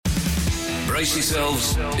Brace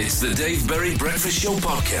yourselves. It's the Dave Berry Breakfast Show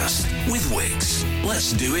podcast with Wix.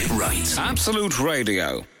 Let's do it right. Absolute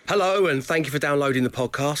Radio. Hello, and thank you for downloading the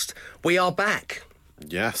podcast. We are back.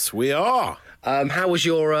 Yes, we are. How was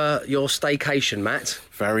your staycation, Matt?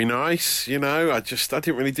 Very nice. You know, I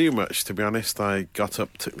didn't really do much, to be honest. I got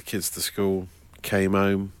up, took the kids to school, came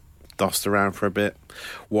home, dossed around for a bit,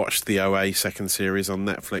 watched the OA second series on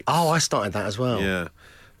Netflix. Oh, I started that as well. Yeah.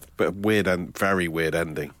 But very weird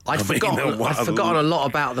ending. I'd forgotten a lot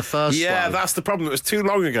about the first one. Yeah, that's the problem. It was too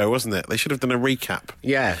long ago, wasn't it? They should have done a recap.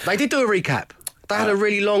 Yeah, they did do a recap. They had a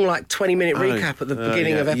really long, 20-minute recap at the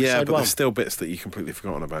beginning of episode 1. Yeah, but there's still bits that you've completely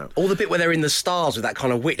forgotten about. All the bit where they're in the stars with that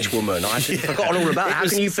kind of witch woman. I've forgotten all about it. How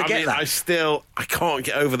can you forget that? I can't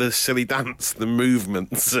get over the silly dance, the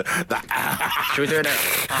movements. Should we do it now?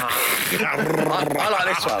 I like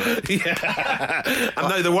this one. Yeah. And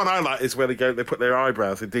no, the one I like is where they put their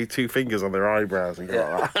eyebrows, they do two fingers on their eyebrows and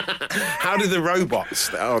go like that. How do the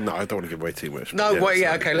robots... Oh, no, I don't want to give away too much. No,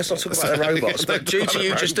 okay, let's not talk about the robots. But due to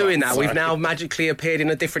you just doing that, we've now magically appeared in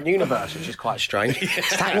a different universe, which is quite strange.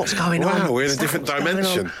 Is that what's going on? Wow, we're in a different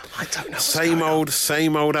dimension. I don't know.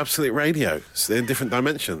 Same old Absolute Radio. It's in a different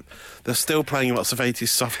dimension. They're still playing lots of 80s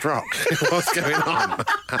soft rock. What's going on?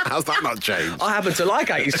 How's that not changed? I happen to like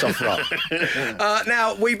 80s soft rock.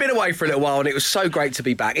 Now, we've been away for a little while, and it was so great to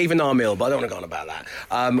be back. Even though I'm ill, but I don't want to go on about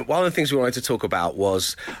that. One of the things we wanted to talk about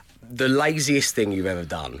was the laziest thing you've ever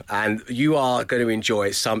done, and you are going to enjoy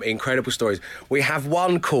some incredible stories. We have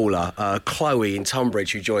one caller, Chloe in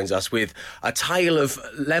Tunbridge, who joins us with a tale of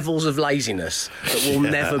levels of laziness that will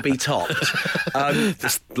never be topped.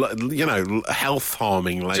 Just,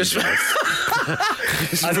 health-harming laziness.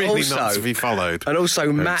 It's really not to be followed. And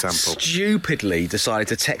also, Matt stupidly decided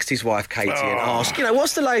to text his wife, Katie, and ask,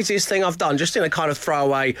 what's the laziest thing I've done? Just in a kind of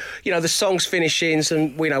throwaway, the song's finishing,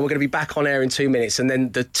 and, we're going to be back on air in 2 minutes, and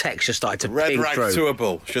then the text just started to red ping rag through. To a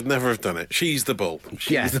bull. Should never have done it. She's the bull.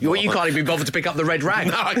 You can't even be bothered to pick up the red rag.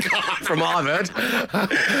 No, I can't. From Harvard.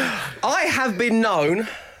 I have been known,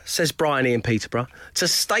 says Bryony in Peterborough, to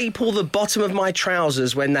staple the bottom of my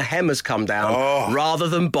trousers when the hem has come down rather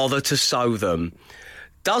than bother to sew them.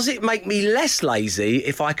 Does it make me less lazy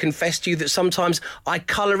if I confess to you that sometimes I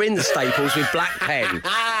colour in the staples with black pen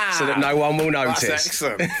so that no one will notice? That's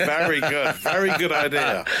excellent. Very good. Very good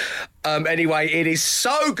idea. Anyway, it is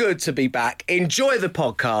so good to be back. Enjoy the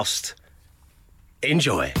podcast.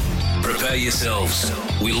 Enjoy. Prepare yourselves.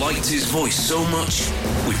 We liked his voice so much,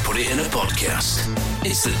 we put it in a podcast.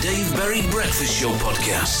 It's the Dave Berry Breakfast Show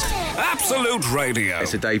podcast. Absolute Radio.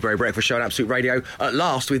 It's the Dave Berry Breakfast Show on Absolute Radio. At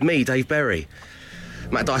last, with me, Dave Berry.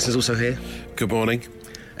 Matt Dyson's also here. Good morning.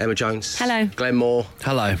 Emma Jones. Hello. Glenn Moore.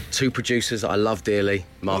 Hello. Two producers that I love dearly,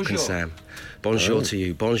 Mark and Sam. Bonjour to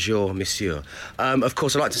you. Bonjour, monsieur. Of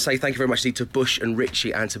course, I'd like to say thank you very much to Bush and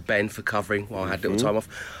Richie and to Ben for covering while I had a little time off.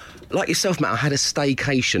 Like yourself, Matt, I had a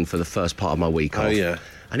staycation for the first part of my week off. Oh, yeah.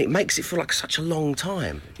 And it makes it feel like such a long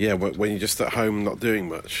time. Yeah, when you're just at home not doing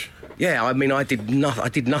much. Yeah, I mean, I did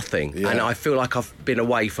nothing, yeah. And I feel like I've been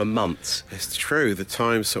away for months. It's true. The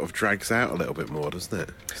time sort of drags out a little bit more, doesn't it?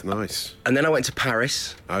 It's nice. And then I went to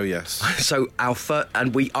Paris. Oh, yes. So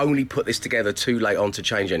and we only put this together too late on to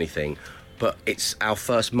change anything, but it's our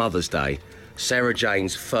first Mother's Day. Sarah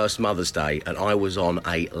Jane's first Mother's Day, and I was on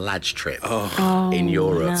a lads trip in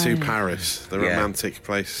Europe. No. To Paris, the romantic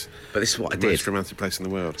place. But this is what I the did. most romantic place in the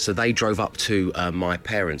world. So they drove up to my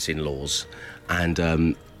parents-in-law's,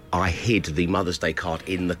 and I hid the Mother's Day card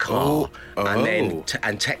in the car, and then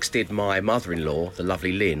texted my mother-in-law, the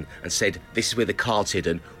lovely Lynn, and said, "This is where the card's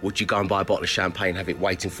hidden. Would you go and buy a bottle of champagne and have it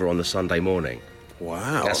waiting for her on the Sunday morning?"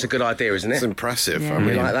 Wow. That's a good idea, isn't it? It's impressive. Yeah. I mean,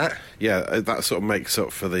 You like that? Yeah, that sort of makes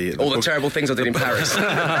up for all the terrible things I did in Paris.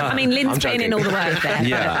 I mean, Lynn's putting in all the work there.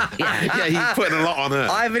 Yeah. Yeah, he's putting a lot on her.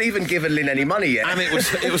 I haven't even given Lynn any money yet. And it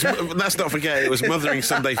was. Let's not forget, it was Mothering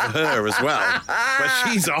Sunday for her as well. But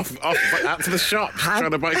she's off out to the shops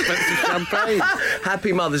trying to buy expensive champagne.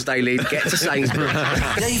 Happy Mother's Day, Lynn. Get to Sainsbury's.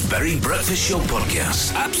 Dave Berry Breakfast Show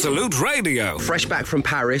podcast. Absolute Radio. Fresh back from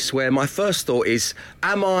Paris, where my first thought is,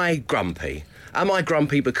 am I grumpy? Am I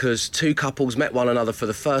grumpy because two couples met one another for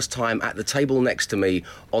the first time at the table next to me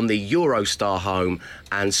on the Eurostar home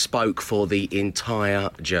and spoke for the entire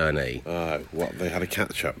journey? What, they had a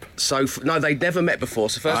catch-up? So, no, they'd never met before.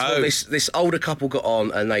 So first of all, this older couple got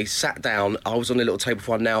on and they sat down. I was on a little table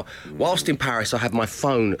for one. Now, whilst in Paris, I had my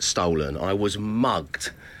phone stolen. I was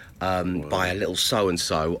mugged. By a little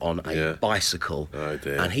so-and-so on a bicycle. Oh,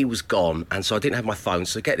 dear. And he was gone, and so I didn't have my phone.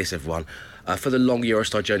 So get this, everyone. For the long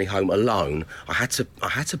Eurostar journey home alone, I had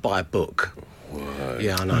to buy a book. Whoa.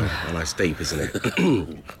 Yeah, I know. It's deep, isn't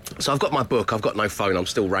it? So I've got my book. I've got no phone. I'm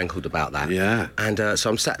still rankled about that. Yeah. And so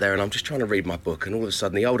I'm sat there and I'm just trying to read my book, and all of a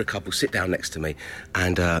sudden the older couple sit down next to me,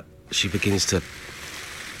 and she begins to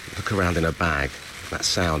look around in her bag. That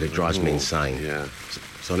sound, it drives me insane. Yeah.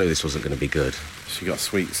 So I knew this wasn't going to be good. She got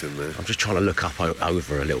sweets in there. I'm just trying to look up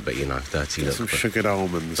over a little bit, dirty look. Some sugared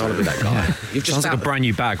almonds. Don't be that guy. You've just Sounds like a brand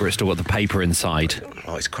new bag where it's still got the paper inside.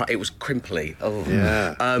 Oh, it was crimply. Oh,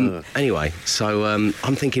 yeah. Anyway, so I'm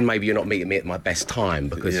thinking maybe you're not meeting me at my best time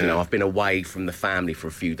because I've been away from the family for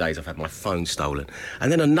a few days. I've had my phone stolen,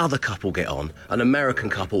 and then another couple get on, an American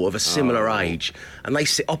couple of a similar age, and they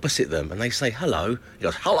sit opposite them and they say hello. He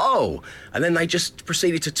goes hello, and then they just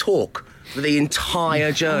proceeded to talk for the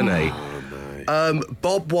entire journey.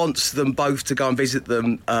 Bob wants them both to go and visit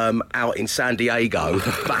them out in San Diego,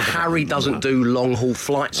 but Harry doesn't do long-haul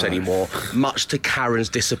flights anymore, much to Karen's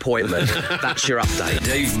disappointment. That's your update.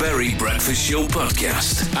 Dave Berry Breakfast Show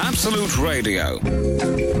Podcast. Absolute Radio.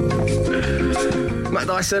 Matt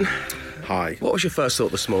Dyson, Hi. what was your first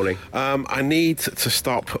thought this morning? I need to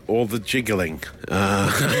stop all the jiggling,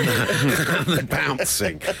 the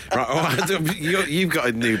bouncing. Right, you've got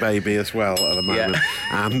a new baby as well at the moment,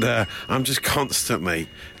 and I'm just constantly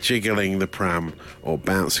jiggling the pram or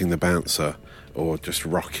bouncing the bouncer or just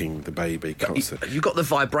rocking the baby constantly. You've got the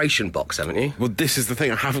vibration box, haven't you? Well, this is the thing.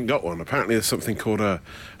 I haven't got one. Apparently, there's something called a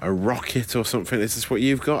rocket or something. Is this what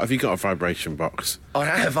you've got? Have you got a vibration box? I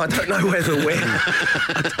have. I don't know whether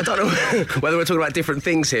I don't know whether we're talking about different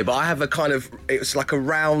things here, but I have a kind of. It's like a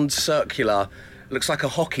round, circular. Looks like a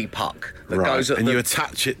hockey puck that goes at and you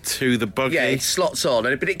attach it to the buggy. Yeah, it slots on,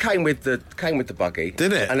 but it came with the buggy.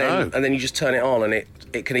 Did it? And then you just turn it on, and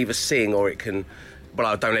it can either sing or it can. Well,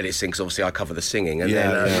 I don't let it sing because obviously I cover the singing, and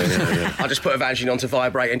then I just put Evangeline on to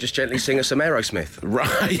vibrate and just gently sing us some Aerosmith.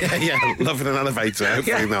 Right? Yeah. Love in an elevator.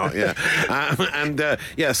 Hopefully not.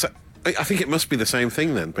 Yeah. So I think it must be the same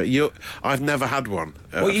thing then. But I've never had one.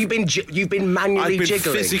 Well, you've been manually I've been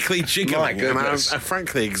jiggling. physically jiggling, and I'm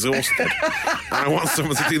frankly exhausted. And I want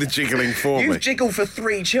someone to do the jiggling for me. You've jiggled for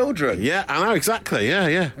 3 children. Yeah, I know exactly.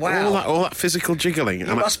 Yeah. Wow. All that physical jiggling.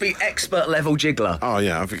 You must be expert level jiggler. Oh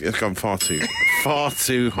yeah, I've gone far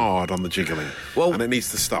too hard on the jiggling. Well, and it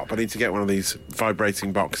needs to stop. I need to get one of these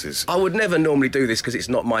vibrating boxes. I would never normally do this because it's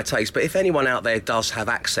not my taste. But if anyone out there does have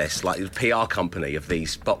access, like the PR company of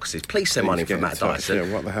these boxes, please send money for Matt Dyson.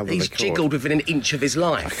 Yeah, what the hell are He's they called? jiggled within an inch of his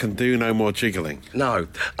life. I can do no more jiggling. No.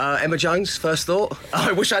 Emma Jones, first thought?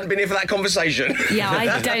 I wish I hadn't been here for that conversation. Yeah,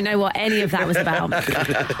 I don't know what any of that was about.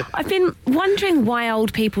 I've been wondering why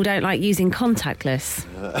old people don't like using contactless.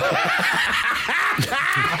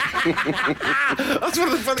 That's one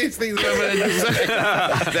of the funniest things I've ever heard you say.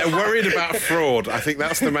 They're worried about fraud. I think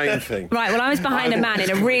that's the main thing. Right, well, I was behind a man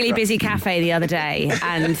in a really busy cafe the other day,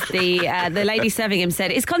 and the lady serving him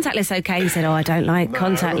said, "Is contactless okay?" He said, "Oh, I don't like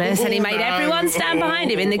contactless," and he made everyone stand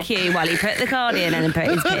behind him in the queue while he put the card in and then put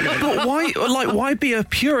his pin in. But why be a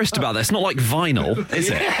purist about this? It's not like vinyl, is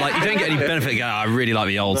it? Like, you don't get any benefit. I really like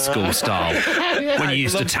the old school style when you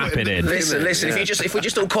used to tap it in. Listen. If we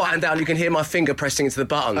just all quieten down, you can hear my finger pressing into the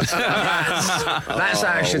buttons. That's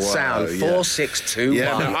how it should sound. 4, 6, 2, 1.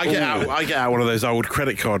 No, I get out one of those old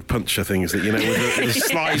credit card puncher things that with a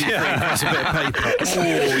slide thing, press a bit of paper. Oh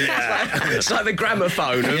yeah, it's like the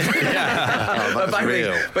gramophone. That's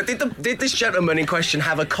real. But did this gentleman in question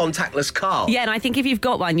have a contactless card? Yeah, and I think if you've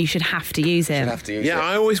got one, you should have to use it.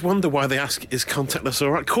 I always wonder why they ask, "Is contactless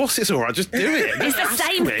all right?" Of course it's all right. Just do it. It's the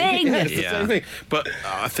same thing. It's the same thing. But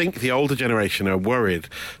I think the older generation are worried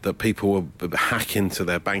that people will hack into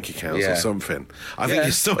their bank accounts or something. I think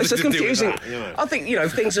it's something to confusing. do with that. I think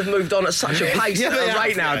things have moved on at such a pace and a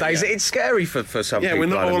rate nowadays. It's scary for some people. Yeah, we're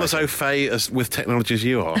not all as au fait with technology as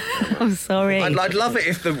you are. I'm sorry. I'd love it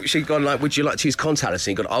if she'd gone like, "Would you like to use contactless?"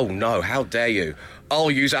 And you'd gone, "Oh no, how dare you?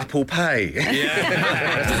 I'll use Apple Pay."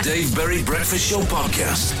 Yeah. The Dave Berry Breakfast Show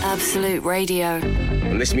Podcast. Absolute Radio.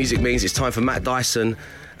 And this music means it's time for Matt Dyson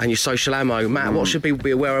and your social ammo. Matt, what should people be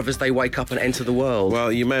aware of as they wake up and enter the world?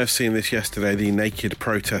 Well, you may have seen this yesterday, the naked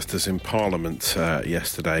protesters in Parliament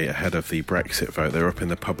yesterday ahead of the Brexit vote. They were up in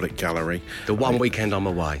the public gallery. The one weekend I'm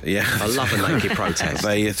away. Yeah. I love a naked protest.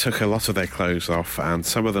 They took a lot of their clothes off and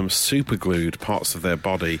some of them superglued parts of their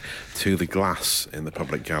body to the glass in the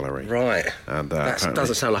public gallery. Right. And that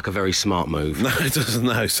doesn't sound like a very smart move. No, it doesn't.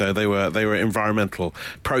 No. So they were environmental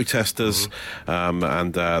protesters,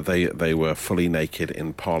 and they were fully naked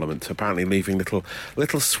in Parliament, apparently leaving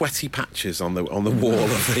little sweaty patches on the wall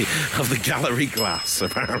of the gallery glass.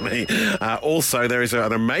 Apparently, also there is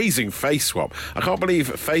an amazing face swap. I can't believe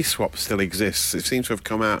face swap still exists. It seems to have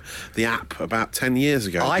come out the app about 10 years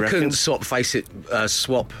ago. I couldn't swap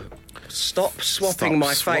Stop swapping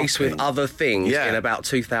my face with other things in about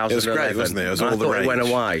 2011. It was great, wasn't it? It was all the rage. It went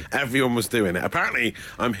away. Everyone was doing it. Apparently,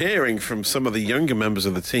 I'm hearing from some of the younger members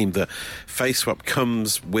of the team that face swap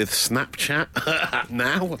comes with Snapchat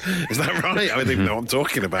now. Is that right? I don't even know what I'm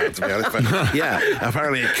talking about, to be honest. But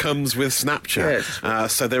apparently it comes with Snapchat.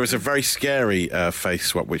 So there is a very scary face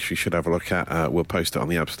swap, which you should have a look at. We'll post it on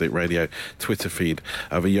the Absolute Radio Twitter feed,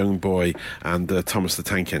 of a young boy and Thomas the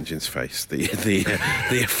Tank Engine's face. The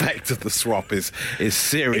effect of the swap is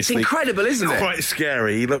seriously... It's incredible, isn't it? Quite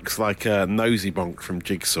scary. He looks like Nosy Bonk from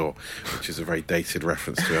Jigsaw, which is a very dated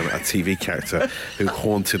reference to a TV character who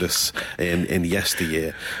haunted us in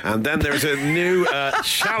yesteryear. And then there's a new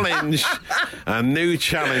challenge. A new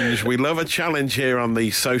challenge. We love a challenge here on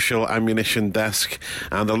the Social Ammunition Desk.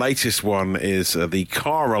 And the latest one is the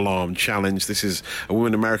car alarm challenge. This is a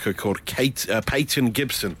woman in America called Peyton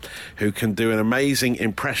Gibson, who can do an amazing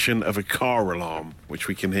impression of a car alarm, which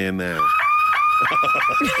we can hear now.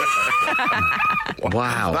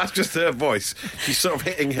 Wow. That's just her voice. She's sort of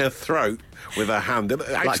hitting her throat with her hand.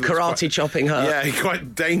 Like karate chopping her. Yeah,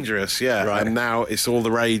 quite dangerous, yeah. Right. And now it's all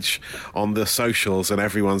the rage on the socials and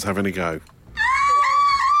everyone's having a go.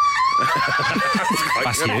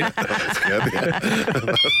 That's you. That's good, yeah.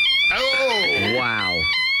 Oh! Wow.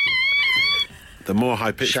 The more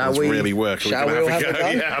high-pitched ones really work. Shall we all have a go?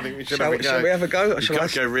 Yeah, I think we should have a go. Shall we have a go? You've got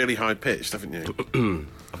to go really high-pitched, haven't you?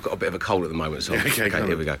 I've got a bit of a cold at the moment, so okay,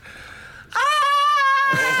 here we go.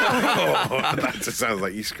 Oh, that just sounds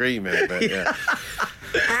like you screaming a bit, yeah.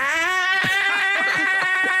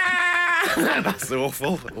 That's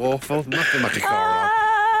awful. Nothing like a car alarm.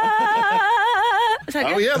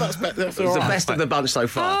 Oh yeah, that's better. That's the best of the bunch so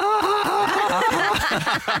far.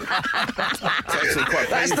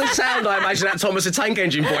 That's the sound I imagine that Thomas the Tank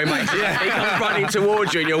Engine boy makes. Yeah. He comes running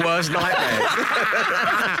towards you in your worst nightmare.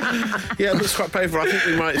 Yeah, it looks quite painful. I think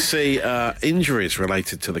we might see injuries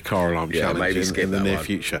related to the car alarm challenge maybe in the near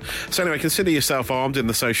future. So anyway, consider yourself armed in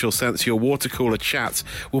the social sense. Your water cooler chat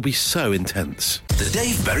will be so intense. The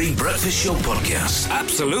Dave Berry Breakfast Show Podcast.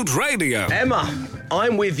 Absolute Radio. Emma,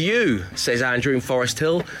 I'm with you, says Andrew in Forest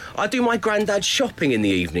Hill. I do my granddad's shopping in the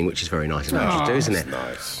evening, which is very nice of Andrew to do, isn't it?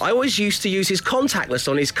 Nice. I always used to use his contactless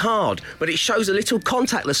on his card, but it shows a little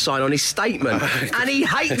contactless sign on his statement, and he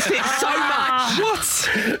hates it so much. What?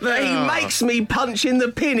 That he makes me punch in the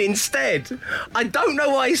pin instead. I don't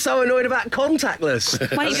know why he's so annoyed about contactless.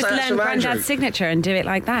 Why don't you just learn Grandad's signature and do it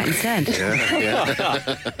like that instead?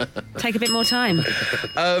 Take a bit more time.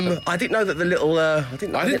 I didn't know that the little... I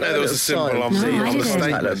didn't know there was a symbol on the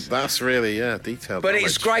statement. That's really, detailed. But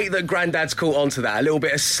it's great that Grandad's caught on to that. A little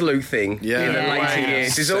bit of sleuthing in the later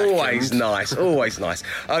years is always nice. Always nice.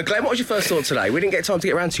 Glenn, what was your first thought today? We didn't get time to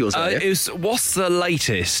get around to yours earlier. What's the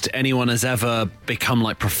latest anyone has ever become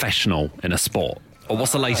like professional in a sport? Or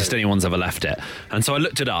what's the latest anyone's ever left it? And so I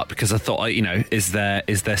looked it up because I thought, is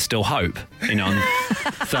there still hope? I'm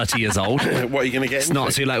 30 years old. What are you going to get? It's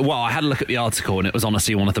not too late. Well, I had a look at the article and it was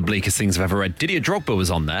honestly one of the bleakest things I've ever read. Didier Drogba was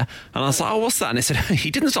on there and I was like, what's that? And it said he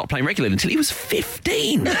didn't start playing regularly until he was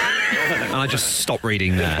 15. And I just stopped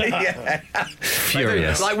reading there.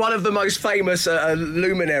 Furious. Like one of the most famous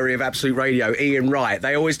luminary of Absolute Radio, Ian Wright.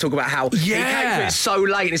 They always talk about how he came to it so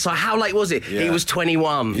late. And it's like, how late was it? He was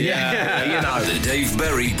 21. The Dave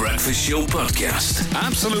Berry Breakfast Show Podcast.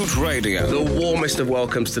 Absolute Radio. The warmest of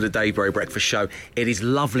welcomes to the Dave Berry Breakfast Show. It is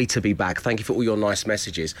lovely to be back. Thank you for all your nice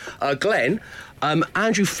messages. Glenn,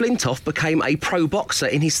 Andrew Flintoff became a pro boxer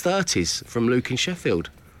in his 30s from Luke in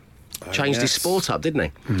Sheffield. Changed his sport up, didn't he?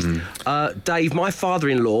 Mm-hmm. Dave, my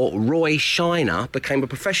father-in-law, Roy Shiner, became a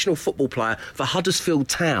professional football player for Huddersfield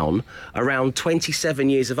Town around 27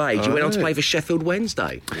 years of age. He went on to play for Sheffield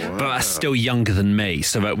Wednesday. Wow. But that's still younger than me.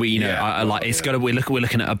 So that I it's got to. We're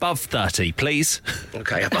looking at above 30, please.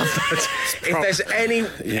 Okay, above 30. If there's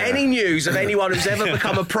any news of anyone who's ever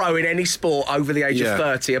become a pro in any sport over the age of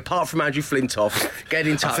 30, apart from Andrew Flintoff, get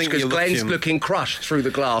in touch because Glenn's looking crushed through the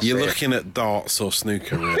glass. You're looking at darts or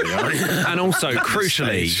snooker, really, aren't you? And also,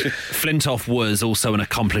 crucially, Flintoff was also an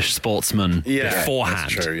accomplished sportsman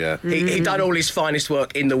beforehand. That's true, yeah. He'd done all his finest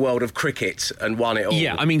work in the world of cricket and won it all.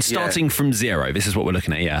 Yeah, I mean, starting from zero, this is what we're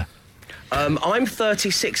looking at, I'm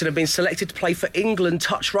 36 and have been selected to play for England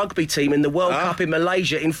touch rugby team in the World Cup in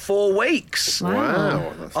Malaysia in 4 weeks.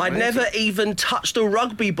 Wow. I'd never even touched a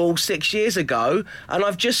rugby ball 6 years ago, and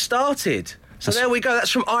I've just started. So there we go.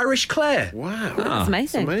 That's from Irish Claire. Wow. That's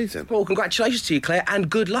amazing. That's amazing. Well, congratulations to you, Claire, and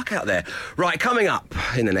good luck out there. Right, coming up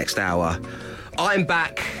in the next hour, I'm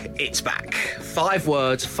back, it's back. 5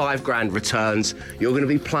 words, 5 grand returns. You're going to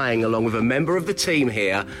be playing along with a member of the team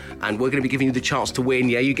here, and we're going to be giving you the chance to win,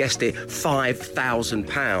 yeah, you guessed it,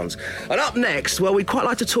 £5,000. And up next, well, we'd quite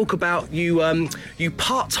like to talk about you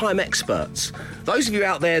part-time experts. Those of you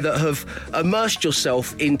out there that have immersed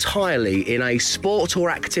yourself entirely in a sport or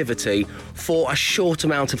activity for a short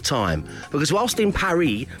amount of time. Because whilst in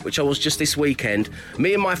Paris, which I was just this weekend,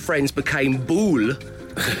 me and my friends became boules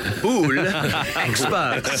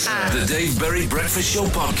experts. The Dave Berry Breakfast Show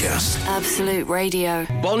Podcast. Absolute Radio.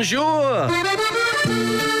 Bonjour.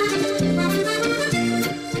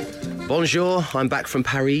 Bonjour, I'm back from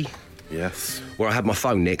Paris. Yes. Where I had my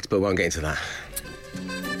phone nicked, but we won't get into that.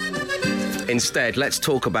 Instead, let's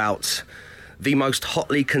talk about the most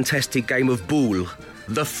hotly contested game of boules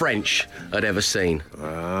the French had ever seen.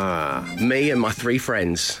 Me and my 3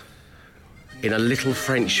 friends in a little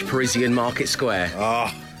French Parisian market square.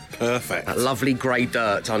 Perfect. That lovely grey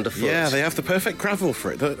dirt underfoot. Yeah, they have the perfect gravel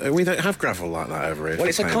for it. We don't have gravel like that over here. Well,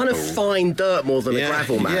 it's a kind of fine dirt more than a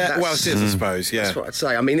gravel, man. Yeah, well, it is, I suppose, yeah. That's what I'd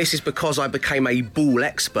say. I mean, this is because I became a boules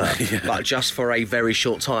expert, but just for a very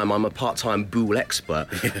short time, I'm a part-time boules expert.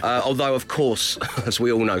 Although, of course, as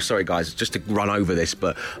we all know, sorry guys, just to run over this,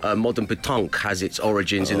 but modern pétanque has its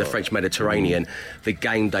origins in the French Mediterranean. The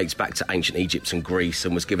game dates back to ancient Egypt and Greece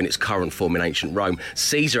and was given its current form in ancient Rome.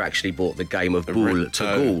 Caesar actually brought the game of boules to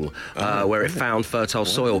Gaul. Where it found fertile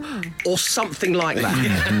soil, or something like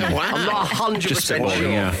that. Wow. I'm not 100% sure.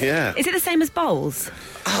 Yeah. Is it the same as bowls?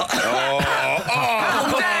 How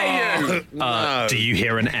dare you! Do you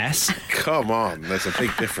hear an S? Come on, there's a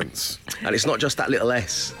big difference. And it's not just that little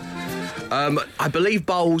S. I believe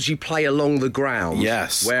bowls you play along the ground.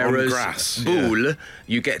 Yes, whereas on grass, boule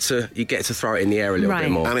you get to throw it in the air a little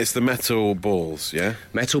bit more. And it's the metal balls, yeah?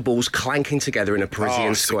 Metal balls clanking together in a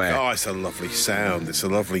Parisian square. It's a lovely sound. It's a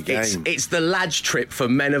lovely game. It's the lad's trip for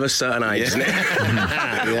men of a certain age, isn't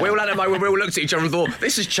it? We all had a moment where we all looked at each other and thought,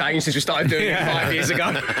 this has changed since we started doing it 5 years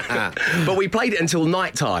ago. But we played it until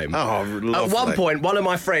night time. Oh, lovely. At one point, one of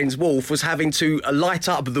my friends, Wolf, was having to light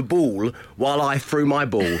up the ball while I threw my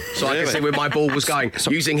ball. So I could see where my ball was going.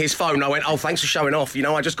 Using his phone, I went, thanks for showing off.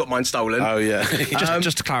 I just got mine stolen. Oh, yeah.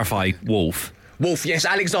 Just to clarify, Wolf. Wolf, yes,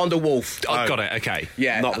 Alexander Wolf. I've got it, okay.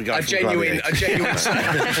 Yeah, not the guy a from genuine.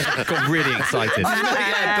 Got really excited.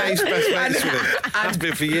 Yeah, Dave's best mates with him. Has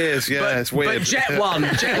been for years, it's weird. But Jet won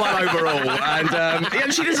overall,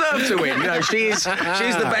 and she deserved to win. She's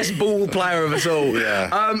the best ball player of us all.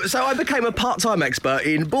 Yeah. So I became a part-time expert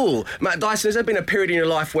in ball. Matt Dyson, has there been a period in your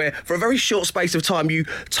life where, for a very short space of time, you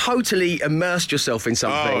totally immersed yourself in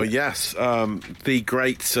something? Oh, yes. The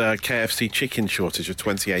great KFC chicken shortage of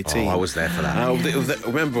 2018. I was there for that.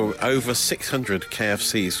 Remember, over 600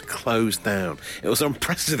 KFCs closed down. It was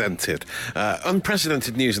unprecedented.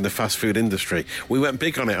 Unprecedented news in the fast food industry. We went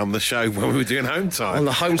big on it on the show when we were doing Home Time. On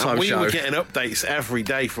the Home Time show. We were getting updates every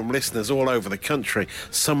day from listeners all over the country.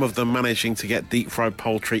 Some of them managing to get deep-fried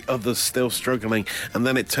poultry, others still struggling. And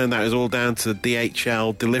then it turned out it was all down to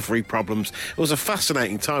DHL delivery problems. It was a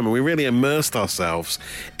fascinating time, and we really immersed ourselves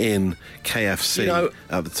in KFC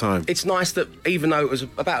at the time. It's nice that even though it was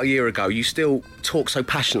about a year ago, you still talk so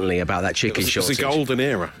passionately about that chicken shortage. It was a golden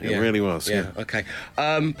era. It really was. Yeah. Okay.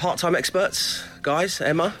 Part-time experts, guys.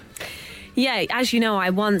 Emma? Yeah, as you know, I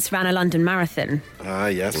once ran a London marathon.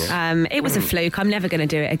 Yes. It was a fluke. I'm never going to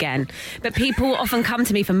do it again. But people often come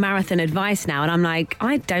to me for marathon advice now, and I'm like,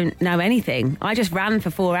 I don't know anything. I just ran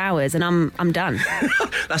for 4 hours, and I'm done.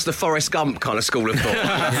 That's the Forrest Gump kind of school of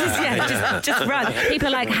thought. just run. People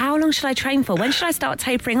are like, how long should I train for? When should I start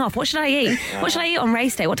tapering off? What should I eat? What should I eat on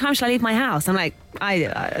race day? What time should I leave my house? I'm like, I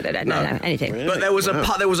don't know anything. Really? But there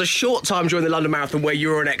was a short time during the London Marathon where you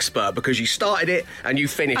were an expert because you started it and you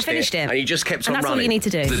finished it. And you just kept on running. That's all you need to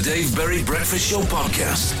do. The Dave Berry Breakfast Show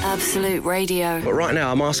Podcast. Absolute Radio. But right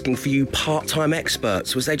now I'm asking for you part-time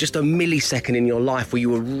experts. Was there just a millisecond in your life where you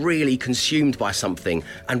were really consumed by something?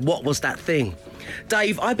 And what was that thing?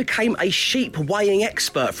 Dave, I became a sheep weighing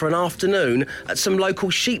expert for an afternoon at some local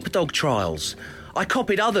sheepdog trials. I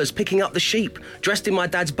copied others picking up the sheep, dressed in my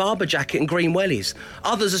dad's barber jacket and green wellies.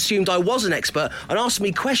 Others assumed I was an expert and asked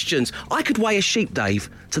me questions. I could weigh a sheep, Dave,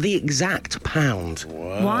 to the exact pound.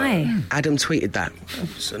 Wow. Why? Adam tweeted that.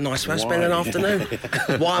 It's a nice way to spend an afternoon.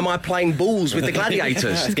 Why am I playing boules with the Gladiators?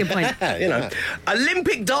 That's a good point.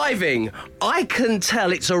 Olympic diving. I can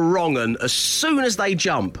tell it's a wrong 'un as soon as they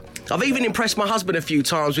jump. I've even impressed my husband a few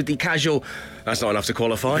times with the casual, that's not enough to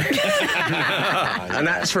qualify. And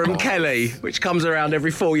that's from Kelly, which comes around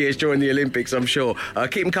every 4 years during the Olympics, I'm sure.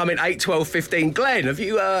 Keep them coming, 8, 12, 15. Glenn, have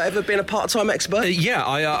you ever been a part-time expert? Yeah,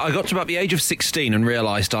 I got to about the age of 16 and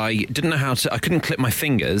realised I didn't know how to. I couldn't clip my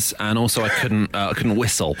fingers, and also I couldn't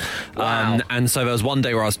whistle. Wow. And so there was one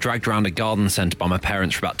day where I was dragged around a garden centre by my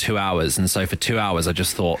parents for about 2 hours, and so for 2 hours I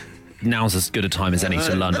just thought, now's as good a time as any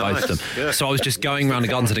to learn both of them. Yeah. So I was just going around the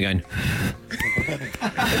garden centre going.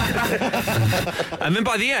 And then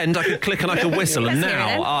by the end I could click and I could whistle, and Let's hear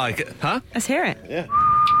it now then. Huh? Let's hear it. Yeah.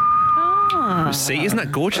 Ah. See, isn't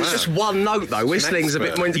that gorgeous? It's just one note, though. Whistling's a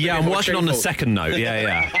bit more... Yeah, I'm working on the second note.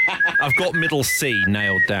 Yeah. I've got middle C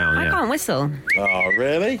nailed down. I Yeah. can't whistle. Oh,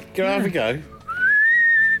 really? Go have a go.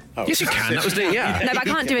 Oh. Yes, you can. That was it. Yeah. No, but I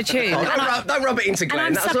can't do a tune. Oh, don't rub it into And Glenn.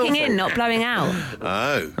 I'm That's sucking awful. in, not blowing out.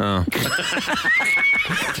 Oh.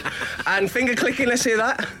 And finger clicking, let's hear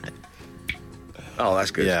that. Oh,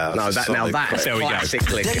 that's good. Yeah, no, that's that now solid that's click. There we go. classic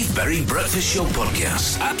click. Dave Berry Breakfast Show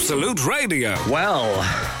Podcast. Absolute Radio. Well,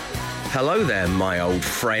 hello there, my old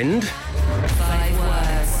friend. 5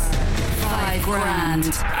 words, 5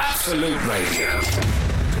 grand. Absolute Radio.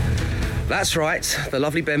 That's right. The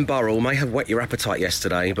lovely Ben Burrell may have whet your appetite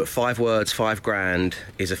yesterday, but 5 words, 5 grand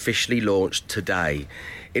is officially launched today.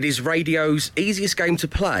 It is radio's easiest game to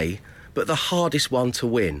play, but the hardest one to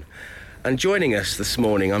win. And joining us this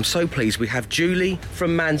morning, I'm so pleased we have Julie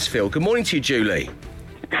from Mansfield. Good morning to you, Julie.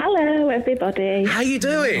 Hello, everybody. How you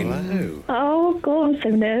doing? Hello. Oh, God, I'm so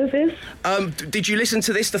nervous. Did you listen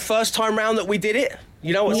to this the first time round that we did it?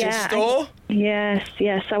 You know what's in store? Yes.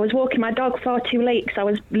 I was walking my dog far too late because I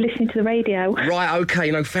was listening to the radio. Right,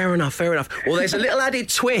 OK, fair enough. Well, there's a little added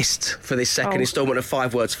twist for this second instalment of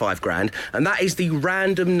 5 words, 5 grand, and that is the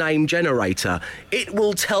random name generator. It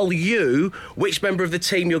will tell you which member of the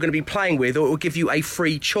team you're going to be playing with, or it will give you a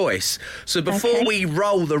free choice. So before we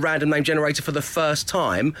roll the random name generator for the first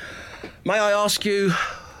time, may I ask you,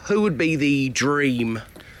 who would be the dream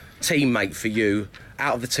teammate for you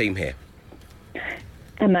out of the team here?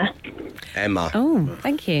 Emma. Oh,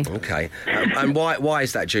 thank you. OK. And why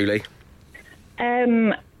is that, Julie?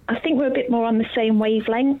 I think we're a bit more on the same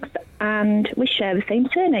wavelength and we share the same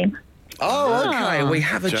surname. Oh, OK. We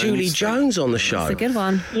have a Jones Julie thing. Jones on the show. It's a good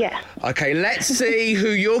one. Yeah. OK, let's see who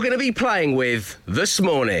you're going to be playing with this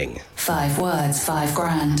morning. 5 words, 5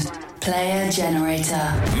 grand. Player generator.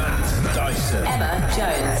 Matt Dyson. Emma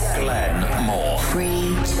Jones. Glenn Moore.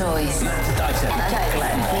 Free choice. Dyson.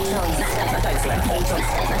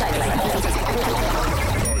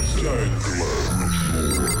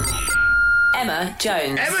 Emma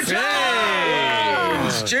Jones. Emma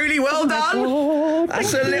Jones! Julie, well done.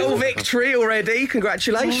 That's a little victory already.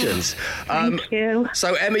 Congratulations. Thank you.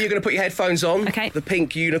 So, Emma, you're going to put your headphones on. Okay. The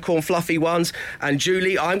pink unicorn fluffy ones. And,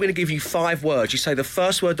 Julie, I'm going to give you 5 words. You say the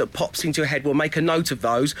first word that pops into your head. We'll make a note of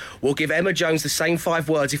those. We'll give Emma Jones the same 5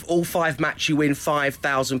 words. If all 5 match, you win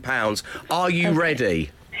 £5,000. Are you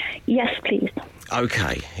ready? Yes, please.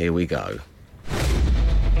 OK, here we go.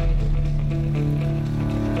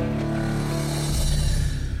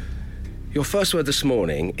 Your first word this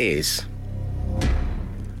morning is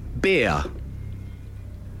beer.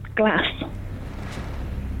 Glass.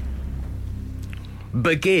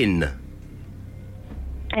 Begin.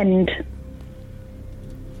 End.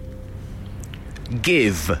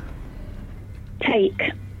 Give. Take.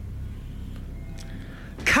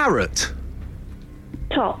 Carrot.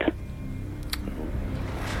 Top.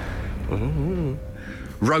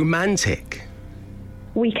 Romantic.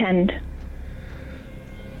 Weekend.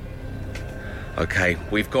 Okay,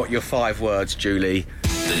 we've got your 5 words, Julie.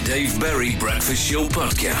 The Dave Berry Breakfast Show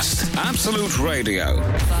Podcast. Absolute Radio.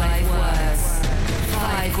 5 words,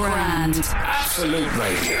 5 grand. Absolute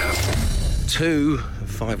Radio. 2,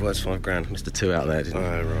 5 words, 5 grand. Mr. 2 out there, didn't he?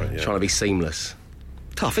 Oh, right, yeah. Trying to be seamless.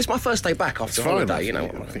 Tough. It's my first day back after holiday, you know.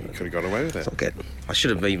 I think you could have got away with it. Not good. I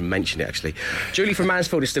should have even mentioned it, actually. Julie from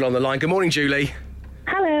Mansfield is still on the line. Good morning, Julie.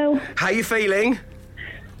 Hello. How you feeling?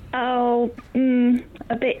 Oh,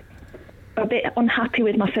 a bit unhappy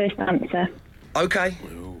with my first answer. Okay.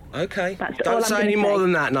 Okay. That's all Don't I'm say gonna any more say.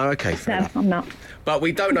 than that. No, okay. Fair No, enough. I'm not. But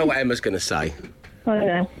we don't know what Emma's going to say. I don't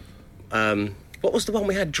know. What was the one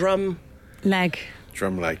we had? Drum? Leg.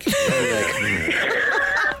 Drum leg.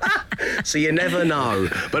 So you never know.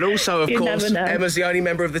 But also, of You course, never know. Emma's the only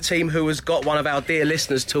member of the team who has got one of our dear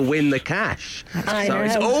listeners to win the cash. I So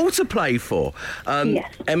it's know. all to play for.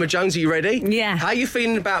 Yes. Emma Jones, are you ready? Yeah. How are you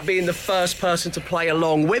feeling about being the first person to play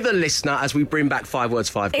along with a listener as we bring back 5 words,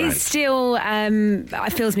 5 grand? It still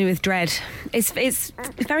it fills me with dread. It's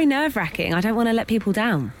very nerve-wracking. I don't want to let people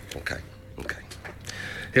down. Okay.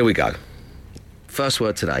 Here we go. First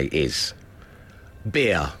word today is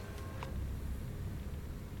beer.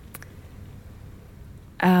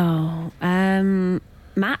 Oh,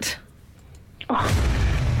 Matt?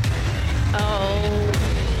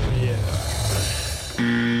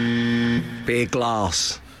 Beer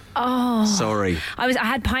glass. Oh. Sorry. I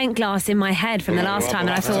had pint glass in my head from the last time, and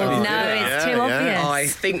I thought, no, it's too obvious. I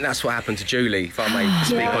think that's what happened to Julie, if I may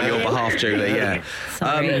speak on your behalf, Julie, yeah.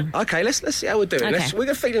 Sorry. Okay, let's see how we're doing. Okay.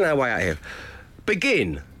 We're feeling our way out here.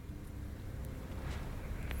 Begin.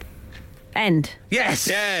 End. Yes.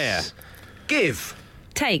 Yeah. Give.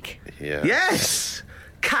 Take. Yeah. Yes.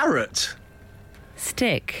 Carrot.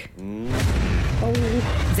 Stick.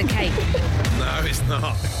 Is it cake? No, it's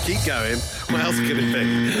not. Keep going. What else could it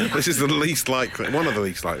be? This is the least likely, one of the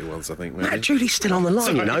least likely ones, I think. Maybe. Julie's still on the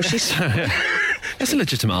line, you know. She's It's a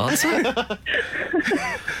legitimate answer.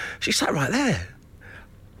 she sat right there.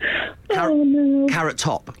 Oh, no. Carrot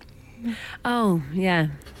top. Oh, yeah.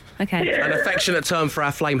 Okay. An affectionate term for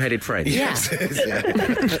our flame-headed friend. Yes, it is,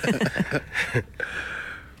 yeah.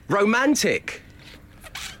 Romantic.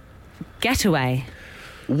 Getaway.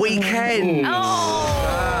 Weekend.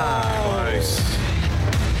 Nice.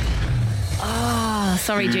 Oh,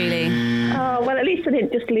 sorry, Julie. Oh, well, at least I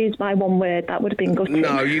didn't just lose by one word. That would have been gutting.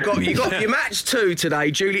 No, you got your match 2 today,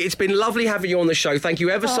 Julie. It's been lovely having you on the show. Thank you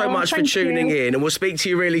ever so much for thank tuning you. in, and we'll speak to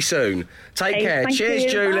you really soon. Take Okay, care. thank Cheers, you.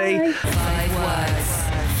 Julie. Bye. 5 words,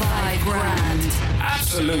 5 grand.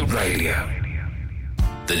 Absolute Radio.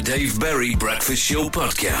 The Dave Berry Breakfast Show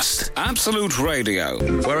Podcast. Absolute Radio.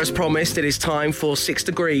 Well, as promised, it is time for 6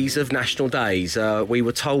 degrees of national days. We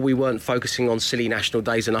were told we weren't focusing on silly national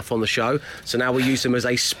days enough on the show, so now we'll use them as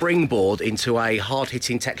a springboard into a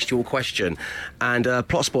hard-hitting textual question. And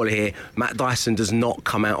plot spoiler here, Matt Dyson does not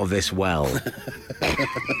come out of this well.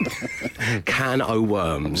 Can o'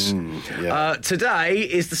 worms. Yeah. Today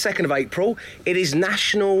is the 2nd of April. It is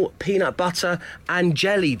National Peanut Butter and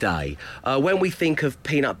Jelly Day. When we think of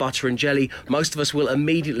peanut butter and jelly, most of us will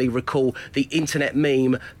immediately recall the internet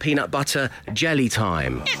meme peanut butter jelly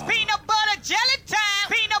time. It's peanut butter jelly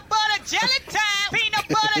time. Peanut butter jelly time. Peanut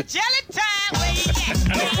butter jelly time. Where you at?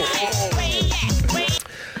 Where you at? Where you at? Where you at?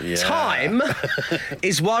 Yeah. Time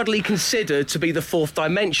is widely considered to be the 4th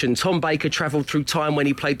dimension. Tom Baker travelled through time when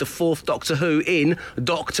he played the 4th Doctor Who in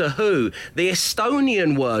Doctor Who. The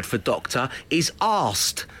Estonian word for doctor is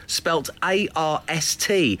arst, spelt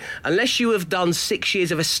A-R-S-T. Unless you have done 6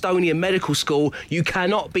 years of Estonian medical school, you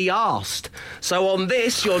cannot be asked. So on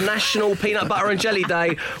this, your National Peanut Butter and Jelly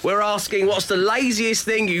Day, we're asking, what's the laziest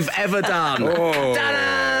thing you've ever done?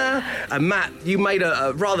 Ta-da! And Matt, you made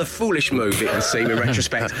a rather foolish move, it can seem, in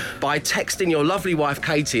retrospect, by texting your lovely wife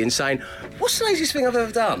Katie and saying, what's the laziest thing I've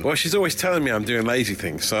ever done? Well, she's always telling me I'm doing lazy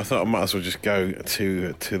things, so I thought I might as well just go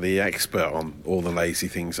to the expert on all the lazy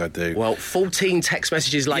things I do. Well, 14 text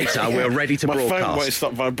messages later, we're ready to My broadcast. phone won't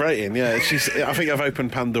stop vibrating. Yeah, I think I've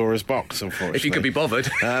opened Pandora's box, unfortunately. If you could be bothered.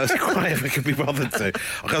 That's quite if I could be bothered to.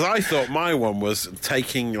 Because I thought my one was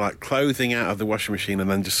taking like clothing out of the washing machine and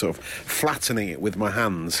then just sort of flattening it with my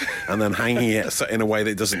hands and then hanging it in a way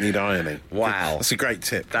that doesn't need ironing. Wow. That's a great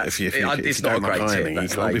tip. That's- if it's you not don't a like great tip, ironing,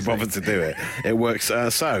 that's you can't be lazy. bothered to do it. It works.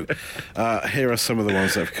 Here are some of the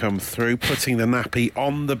ones that have come through. Putting the nappy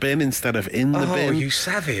on the bin instead of in the bin. Oh, you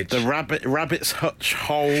savage. The rabbit's hutch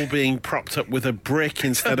hole being propped up with a brick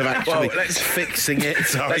instead of actually fixing it.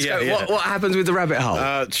 Let's go. What happens with the rabbit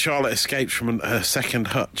hole? Charlotte escapes from her second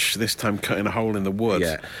hutch, this time cutting a hole in the wood.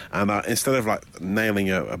 Yeah. And instead of like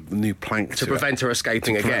nailing a new plank to it, prevent her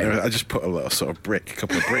escaping again. I just put a little sort of brick, a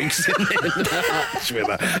couple of bricks in the hutch with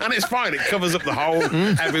her. And it's fine, it covers up the hole,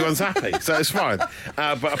 everyone's happy, so it's fine.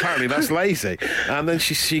 But apparently that's lazy. And then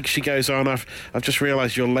she goes on, I've just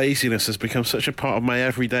realised your laziness has become such a part of my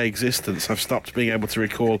everyday existence, I've stopped being able to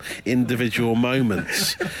recall individual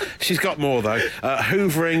moments. She's got more though.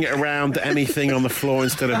 Hoovering around anything on the floor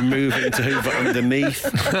instead of moving to hoover underneath.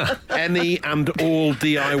 Any and all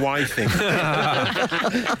DIY things.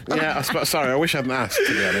 Yeah, sorry, I wish I hadn't asked,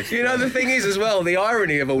 to be honest. You know, the thing is as well, the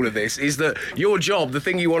irony of all of this is that your job, the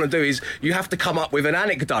thing you want to do is you have to come up with an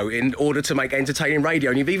anecdote in order to make entertaining radio,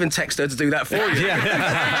 and you've even texted her to do that for you.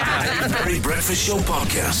 Dave Berry Breakfast Show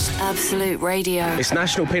Podcast. Absolute Radio. It's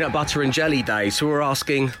National Peanut Butter and Jelly Day, so we're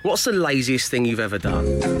asking, what's the laziest thing you've ever done?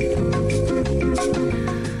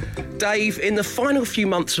 Dave, in the final few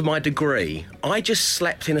months of my degree, I just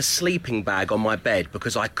slept in a sleeping bag on my bed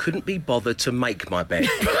because I couldn't be bothered to make my bed.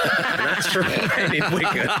 And that's from Ben in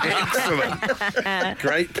Wigan. Excellent.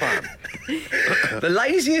 Great plan. The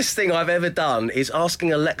laziest thing I've ever done is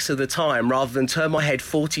asking Alexa the time rather than turn my head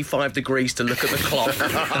 45 degrees to look at the clock.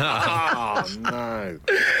 Oh, no.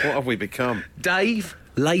 What have we become? Dave,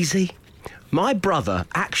 lazy. My brother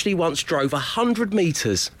actually once drove 100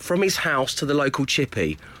 metres from his house to the local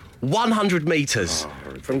chippy. 100 metres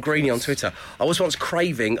from Greenie on Twitter. I was once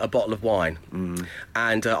craving a bottle of wine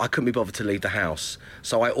and I couldn't be bothered to leave the house.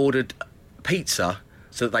 So I ordered pizza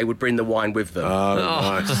so that they would bring the wine with them. Oh,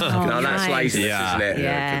 nice. Now that's laziness, isn't it?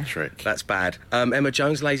 Yeah. Good trick. That's bad. Emma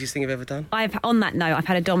Jones, laziest thing you've ever done? On that note, I've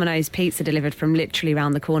had a Domino's pizza delivered from literally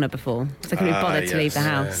round the corner before, so I couldn't be bothered to leave the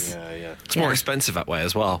house. It's more expensive that way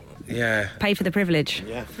as well. Yeah. Pay for the privilege.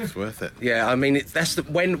 Yeah, it's worth it. Yeah, I mean, that's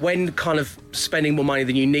when kind of spending more money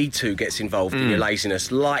than you need to gets involved in your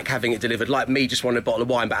laziness, like having it delivered, like me just wanting a bottle of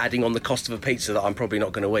wine, but adding on the cost of a pizza that I'm probably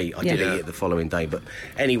not going to eat. I did eat it the following day, but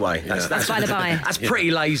anyway, that's by the by. That's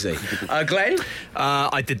pretty lazy. Glenn?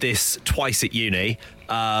 I did this twice at uni.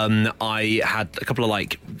 I had a couple of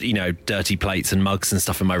dirty plates and mugs and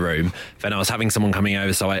stuff in my room. Then I was having someone coming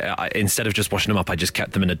over, so I instead of just washing them up, I just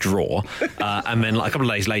kept them in a drawer. And then a couple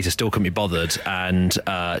of days later, still couldn't be bothered and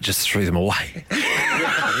just threw them away.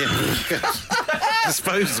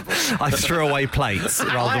 Disposable. I threw away plates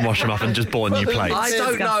rather than wash them up and just bought new plates.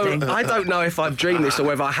 I don't know if I've dreamed this or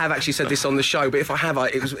whether I have actually said this on the show, but if I have,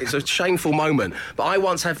 it's a shameful moment. But I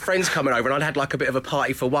once had friends coming over and I'd had like a bit of a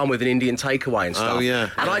party for one with an Indian takeaway and stuff. Oh, yeah.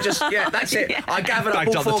 And I just, that's it. I gathered up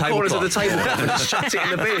Bagged all up the four corners of the tablecloth. tablecloth and just chucked it in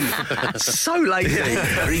the bin. So lazy.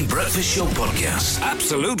 Very Breakfast Show Podcast.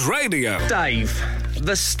 Absolute Radio. Dave,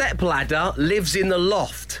 the stepladder lives in the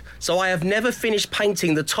loft, so I have never finished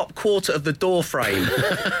painting the top quarter of the door frame.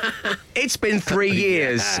 It's been 3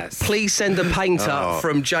 years. Yes. Please send a painter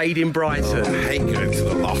from Jade in Brighton. I hate going to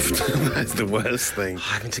the loft. That's the worst thing.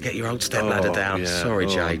 Having to get your old stepladder down. yeah. Sorry, Oh,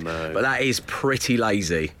 Jade. no. But that is pretty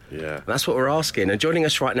lazy. Yeah. And that's what we're asking. And joining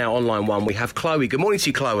us right now on line one, we have Chloe. Good morning to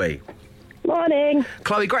you, Chloe. Morning.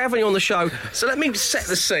 Chloe, great having you on the show. So let me set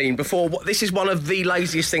the scene before. This is one of the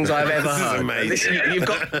laziest things I've ever This is heard. amazing.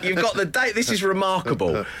 You've got the day. This is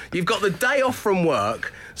remarkable. You've got the day off from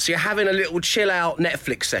work, so you're having a little chill out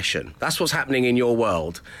Netflix session. That's what's happening in your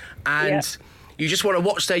world, and you just want to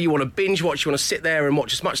watch there. You want to binge watch. You want to sit there and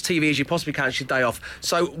watch as much TV as you possibly can. It's your day off.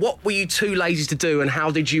 So what were you too lazy to do, and how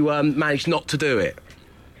did you manage not to do it?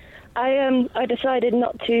 I decided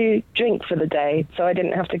not to drink for the day, so I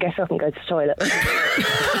didn't have to get up and go to the toilet.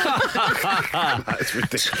 That's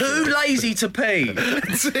ridiculous. Too lazy to pee.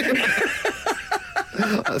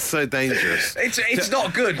 That's so dangerous. It's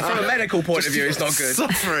not good from a medical point of view. It's not good.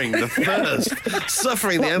 Suffering the thirst.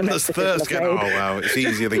 Suffering the endless thirst. Going, oh, wow, it's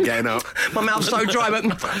easier than getting up. My mouth's so dry, but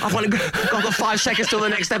I've only got 5 seconds till the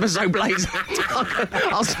next episode, Blaze.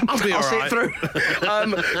 I'll be all sit right. through.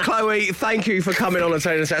 Chloe, thank you for coming on and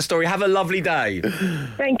telling us that story. Have a lovely day.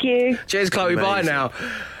 Thank you. Cheers, Chloe. Bye Amazing. now.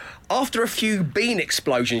 After a few bean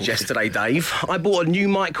explosions yesterday, Dave, I bought a new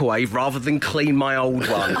microwave rather than clean my old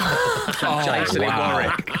one. From Jason in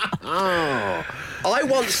Warwick. I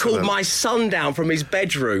once called my son down from his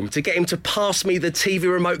bedroom to get him to pass me the TV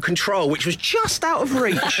remote control, which was just out of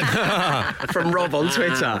reach. From Rob on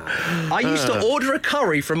Twitter. I used to order a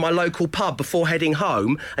curry from my local pub before heading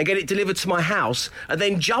home and get it delivered to my house and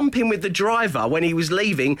then jump in with the driver when he was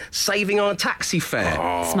leaving, saving on a taxi fare.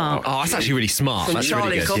 Smart. Oh, that's actually really smart. From That's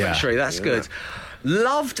Charlie really good. Coventry, that's good.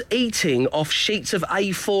 Loved eating off sheets of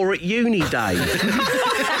A4 at uni, Dave.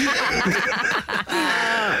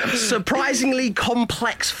 Surprisingly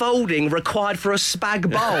complex folding required for a spag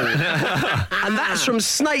bowl. And that's from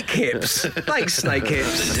Snake Hips. Thanks, Snake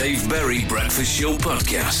Hips. The Dave Berry Breakfast Show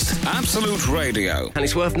Podcast. Absolute Radio. And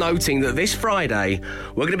it's worth noting that this Friday,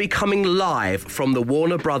 we're going to be coming live from the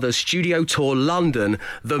Warner Brothers Studio Tour London,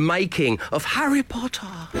 the making of Harry Potter.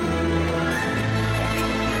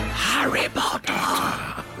 Harry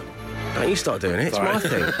Potter. Don't you start doing it, it's my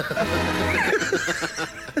thing.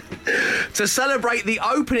 To celebrate the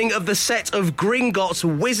opening of the set of Gringotts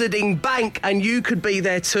Wizarding Bank, and you could be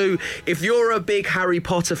there too. If you're a big Harry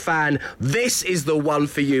Potter fan, this is the one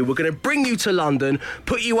for you. We're going to bring you to London,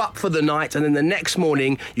 put you up for the night, and then the next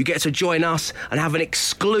morning you get to join us and have an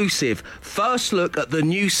exclusive first look at the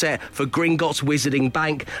new set for Gringotts Wizarding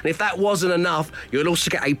Bank. And if that wasn't enough, you'll also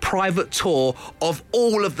get a private tour of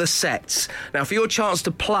all of the sets. Now, for your chance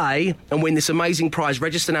to play and win this amazing prize,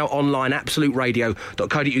 register now online,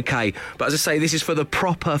 absoluteradio.co.uk. But as I say, this is for the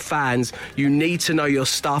proper fans. You need to know your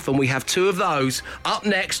stuff, and we have two of those up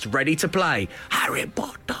next, ready to play. Harry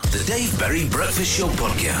Potter. The Dave Berry Breakfast Show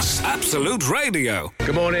Podcast. Absolute Radio.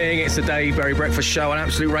 Good morning, it's the Dave Berry Breakfast Show on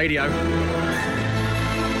Absolute Radio.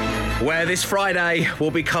 where this Friday we'll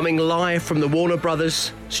be coming live from the Warner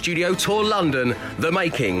Brothers Studio Tour London, the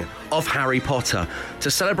making of Harry Potter, to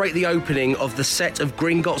celebrate the opening of the set of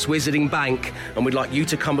Gringotts Wizarding Bank, and we'd like you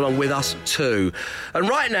to come along with us too. And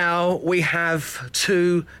right now we have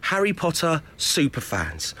two Harry Potter super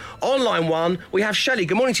fans. On line one, we have Shelley.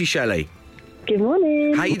 Good morning to you, Shelley. Good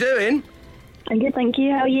morning. How you doing? I'm good, thank you.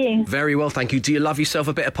 How are you? Very well, thank you. Do you love yourself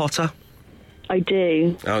a bit of Potter? I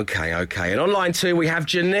do. Okay. And on line two, we have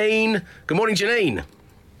Janine. Good morning, Janine.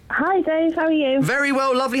 Hi, Dave. How are you? Very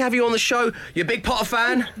well, lovely to have you on the show. You a big Potter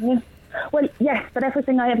fan? Yeah. Well, yes, but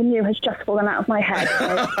everything I ever knew has just fallen out of my head.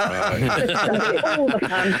 So all the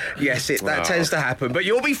time. Yes, that tends to happen. But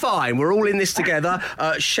you'll be fine. We're all in this together.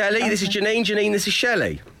 Shelley, this is Janine. Janine, this is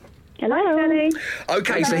Shelley. Hello, Shelley.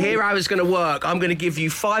 Okay, so here how it's going to work. I'm going to give you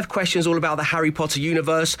 5 questions all about the Harry Potter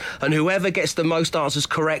universe, and whoever gets the most answers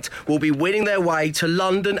correct will be winning their way to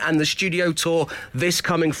London and the studio tour this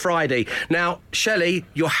coming Friday. Now, Shelley,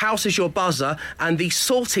 your house is your buzzer, and the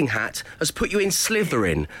sorting hat has put you in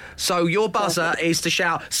Slytherin. So your buzzer is to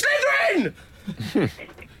shout, Slytherin!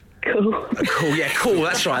 Cool. Cool,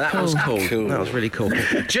 that's right, that was cool. That was really cool.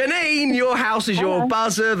 Janine, your house is your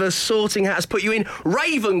buzzer, the sorting hat has put you in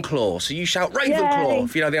Ravenclaw, so you shout Ravenclaw. Yay.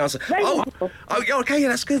 If you know the answer. Ravenclaw. Oh, okay, yeah,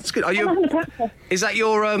 that's good, Are you? Is that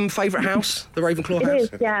your favourite house, the Ravenclaw house?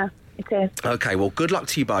 It is, yeah, it is. Okay, well, good luck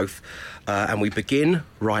to you both, and we begin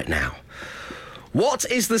right now. What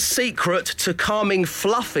is the secret to calming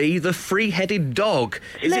Fluffy, the three-headed dog?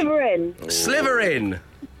 Slytherin.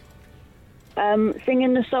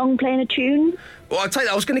 Singing the song, playing a tune. Well, I'll tell you,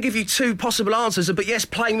 I was going to give you 2 possible answers, but yes,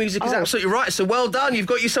 playing music is absolutely right. So well done, you've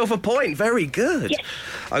got yourself a point. Very good. Yes.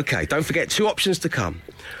 Okay, don't forget 2 options to come.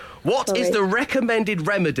 What is the recommended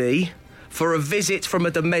remedy for a visit from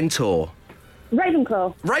a Dementor?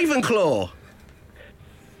 Ravenclaw.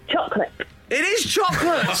 Chocolate. It is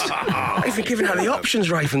chocolate! I've even given out the options,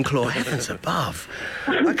 Ravenclaw. Heavens above.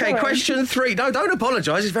 Okay, question 3. No, don't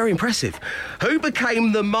apologise. It's very impressive. Who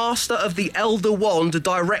became the Master of the Elder Wand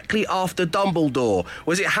directly after Dumbledore?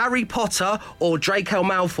 Was it Harry Potter or Draco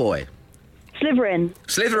Malfoy?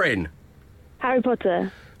 Slytherin. Harry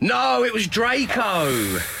Potter. No, it was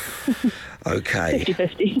Draco. Okay.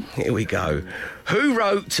 50-50. Here we go. Who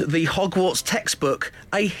wrote the Hogwarts textbook,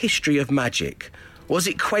 A History of Magic? Was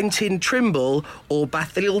it Quentin Trimble or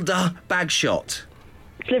Bathilda Bagshot?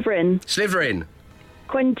 Slytherin.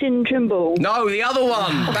 Quentin Trimble. No, the other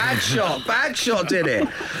one. Bagshot. Bagshot did it.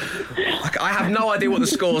 I have no idea what the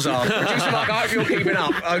scores are. Producer Mark, I hope you're keeping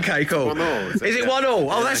up. Okay, cool. 1-1. Is it 1-1?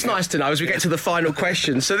 Oh, that's nice to know as we get to the final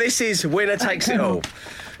question. So this is winner takes it all.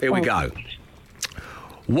 Here we go.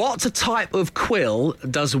 What type of quill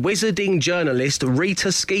does wizarding journalist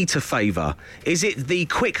Rita Skeeter favour? Is it the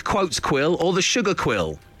quick quotes quill or the sugar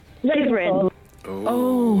quill? Slytherin.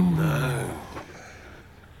 Oh, no.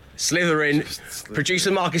 Slytherin.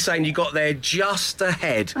 Producer Mark is saying you got there just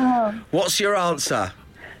ahead. What's your answer?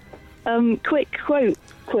 Quick quote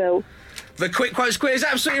quill. The quick quotes quiz is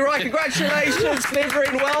absolutely right. Congratulations,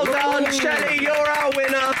 Slytherin. Well done. Shelley, you're our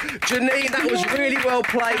winner. Janine, that was really well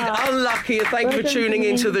played. Unlucky, and thank you for tuning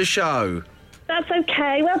into the show. That's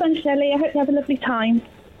okay. Well done, Shelley. I hope you have a lovely time.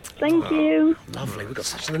 Thank you. Lovely. We've got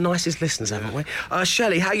such the nicest listeners, haven't we?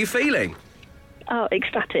 Shelley, how are you feeling? Oh,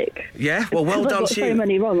 ecstatic. Yeah? Well done to you. So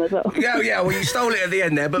many wrong as well. Yeah, well, you stole it at the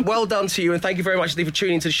end there, but well done to you, and thank you very much for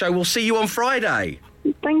tuning into the show. We'll see you on Friday.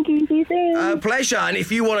 Thank you. See you soon. Pleasure. And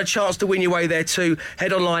if you want a chance to win your way there too,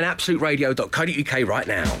 head online, absoluteradio.co.uk right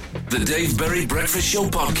now. The Dave Berry Breakfast Show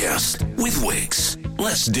podcast with Wix.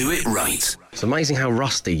 Let's do it right. It's amazing how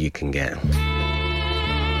rusty you can get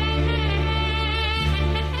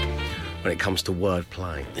when it comes to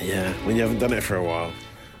wordplay. Yeah, when you haven't done it for a while.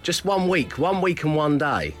 Just 1 week and 1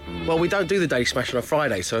 day. Well, we don't do the Daily Smash on a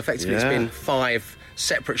Friday, so effectively it's been 5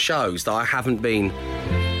 separate shows that I haven't been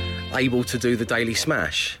able to do the Daily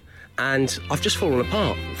Smash, and I've just fallen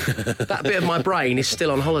apart. That bit of my brain is still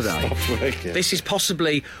on holiday. This is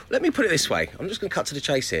possibly, let me put it this way, I'm just going to cut to the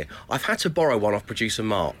chase here. I've had to borrow one off producer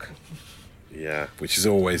Mark. Yeah, which is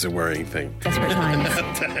always a worrying thing. Desperate times.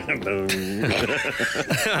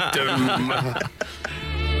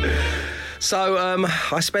 So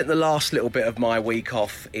I spent the last little bit of my week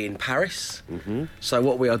off in Paris. So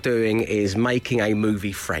what we are doing is making a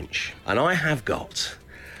movie French, and I have got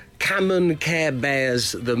Cameron Care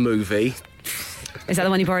Bears the movie. Is that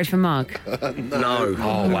the one you borrowed from Mark? No.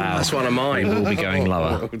 Oh, wow. That's one of mine. We'll be going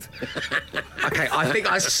lower. Okay, I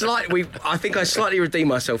think I slightly redeemed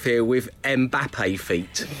myself here with Mbappe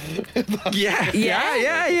feet. Yeah.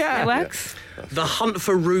 It works. The Hunt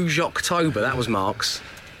for Rouge October, that was Mark's.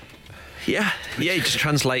 Yeah, you just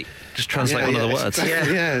translate one of the words.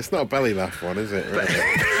 Yeah, it's not a belly laugh one, is it?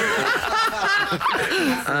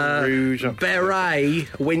 Rouge.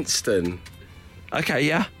 Beret Winston. Okay,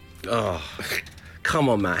 yeah. Oh, come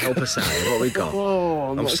on, Matt, help us out. What we got?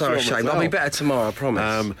 Oh, I'm so ashamed. I'll be better tomorrow, I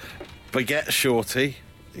promise. Baguette Shorty.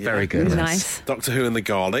 Yeah. Very good. Nice. Doctor Who and the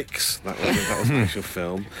Garlics. That was an actual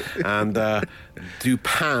film. And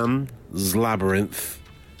Dupan's Labyrinth.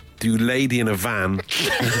 Do Lady in a Van.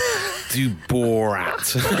 Do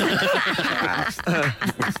Borat.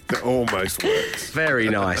 It almost works. Very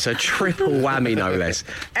nice. A triple whammy, no less.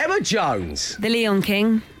 Emma Jones. The Leon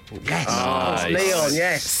King. Yes. Nice. Leon,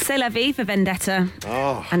 yes. C'est la vie for Vendetta.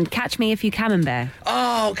 Oh. And Catch Me If You Camembert.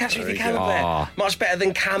 Oh, Catch Me If You Can Bear. Oh. Much better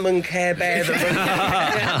than Cam and Care Bear.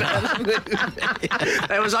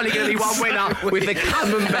 There was only going to be one winner with the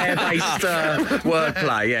Camembert-based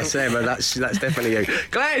wordplay. Yes, Emma, that's definitely you.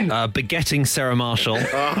 Glenn! Begetting Sarah Marshall.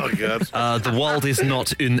 Oh, good. The world is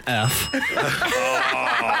not un F.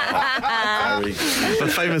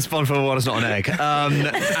 The famous Bond film, What is Not an Egg. And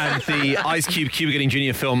the Ice Cube Cuba Gooding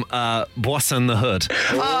Jr. film, Boisson the Hood.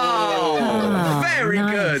 Oh, very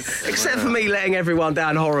nice. good. Except for me letting everyone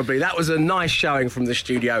down horribly. That was a nice showing from the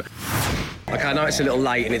studio. Okay, I know it's a little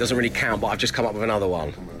late and it doesn't really count, but I've just come up with another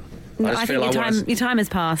one. I think your time has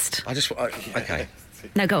passed. Okay.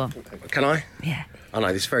 No, go on. Can I? Yeah. I know,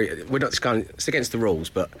 it's against the rules,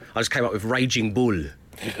 but I just came up with Raging Bull.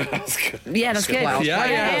 Yeah, that's good. Well,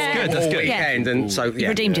 that's good. All weekend, and so You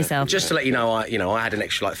redeemed yourself. Just to let you know, I had an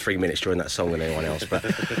extra 3 minutes during that song than anyone else. But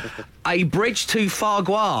A Bridge to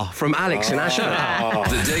Farquhar from Alex in Ashford.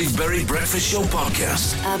 The Dave Berry Breakfast Show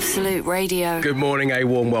podcast. Absolute Radio. Good morning, a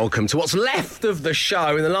warm welcome to what's left of the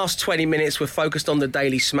show. In the last 20 minutes, we're focused on the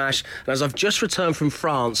Daily Smash, and as I've just returned from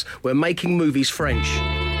France, we're making movies French.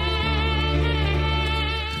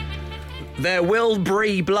 There will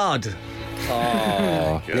be blood.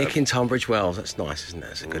 Oh, Nick in Tunbridge Wells. That's nice, isn't it?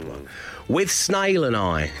 That's a good one. With Snail and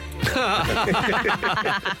I.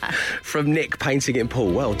 From Nick painting in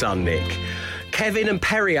Paul. Well done, Nick. Kevin and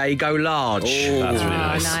Perrier go large. Oh, that's really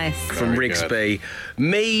nice. Nice. From Rigsby.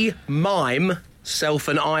 Me, Mime, Self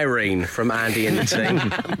and Irene from Andy and the team.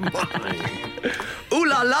 Ooh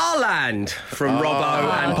La La Land from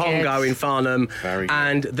Robbo and Pongo in Farnham. Very good.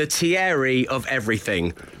 And the Thierry of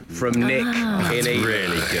Everything from Nick in Eden.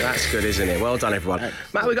 really good. That's good, isn't it? Well done, everyone.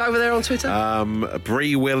 Matt, we go over there on Twitter?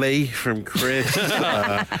 Brie Willie from Chris.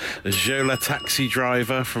 Jola Taxi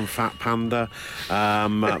Driver from Fat Panda.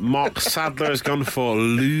 Mark Sadler has gone for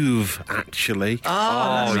Louvre, actually.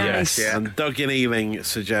 Oh, nice. yes. And Doug in Ealing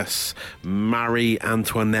suggests Marie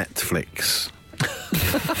Antoinette flicks.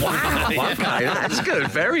 Wow, okay, that's good,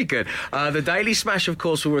 very good. The Daily Smash, of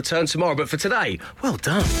course, will return tomorrow, but for today, well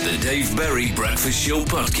done. The Dave Berry Breakfast Show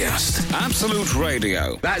podcast. Absolute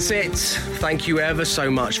Radio. That's it. Thank you ever so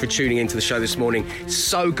much for tuning into the show this morning.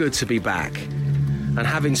 So good to be back. And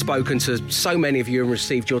having spoken to so many of you and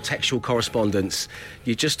received your textual correspondence,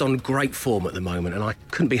 you're just on great form at the moment, and I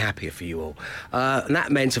couldn't be happier for you all. And that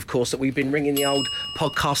meant, of course, that we've been ringing the old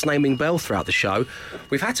podcast naming bell throughout the show.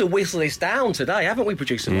 We've had to whistle this down today, haven't we,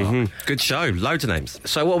 producer Mark? Good show, loads of names.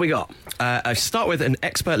 So what have we got? I start with an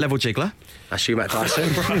expert level jiggler. That's you, Matt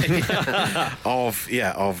Tyson.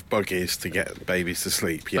 of buggies to get babies to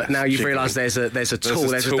sleep. Yes. But now you've realised there's a tool,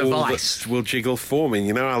 there's a device. that will jiggle for me.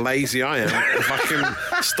 You know how lazy I am. If I can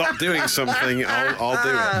stop doing something, I'll do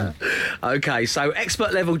it. Okay, so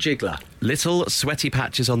expert level jiggler. Little sweaty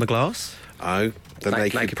patches on the glass. Oh, the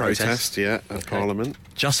naked naked protest, at Parliament.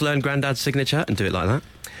 Just learn Grandad's signature and do it like that.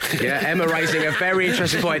 Yeah, Emma raising a very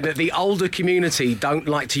interesting point that the older community don't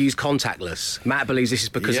like to use contactless. Matt believes this is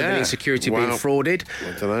because of the insecurity of being frauded.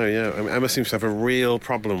 I don't know, yeah. I mean, Emma seems to have a real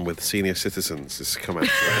problem with senior citizens. This has come out.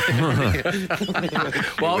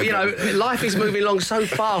 Well, you know, life is moving along so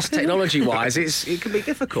fast technology-wise, it can be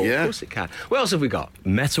difficult. Yeah. Of course it can. What else have we got?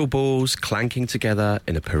 Metal balls clanking together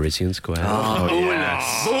in a Parisian square. Oh,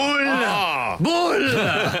 yes. Bull!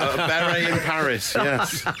 Beret in Paris,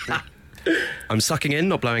 yes. I'm sucking in,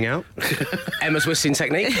 not blowing out. Emma's whistling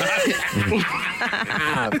technique.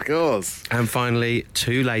 Of course. And finally,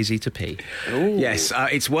 too lazy to pee. Yes,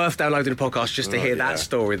 it's worth downloading the podcast just to hear that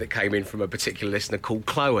story that came in from a particular listener called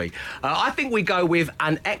Chloe. I think we go with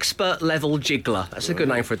an expert level jiggler. That's a good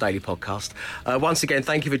name for a daily podcast. Once again,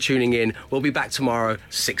 thank you for tuning in. We'll be back tomorrow,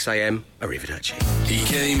 6 a.m. Arrivederci. He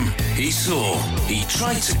came, he saw, he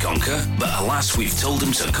tried to conquer, but alas, we've told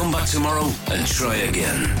him to come back tomorrow and try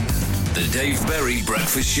again. The Dave Berry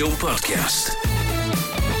Breakfast Show podcast.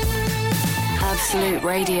 Absolute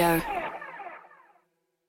Radio.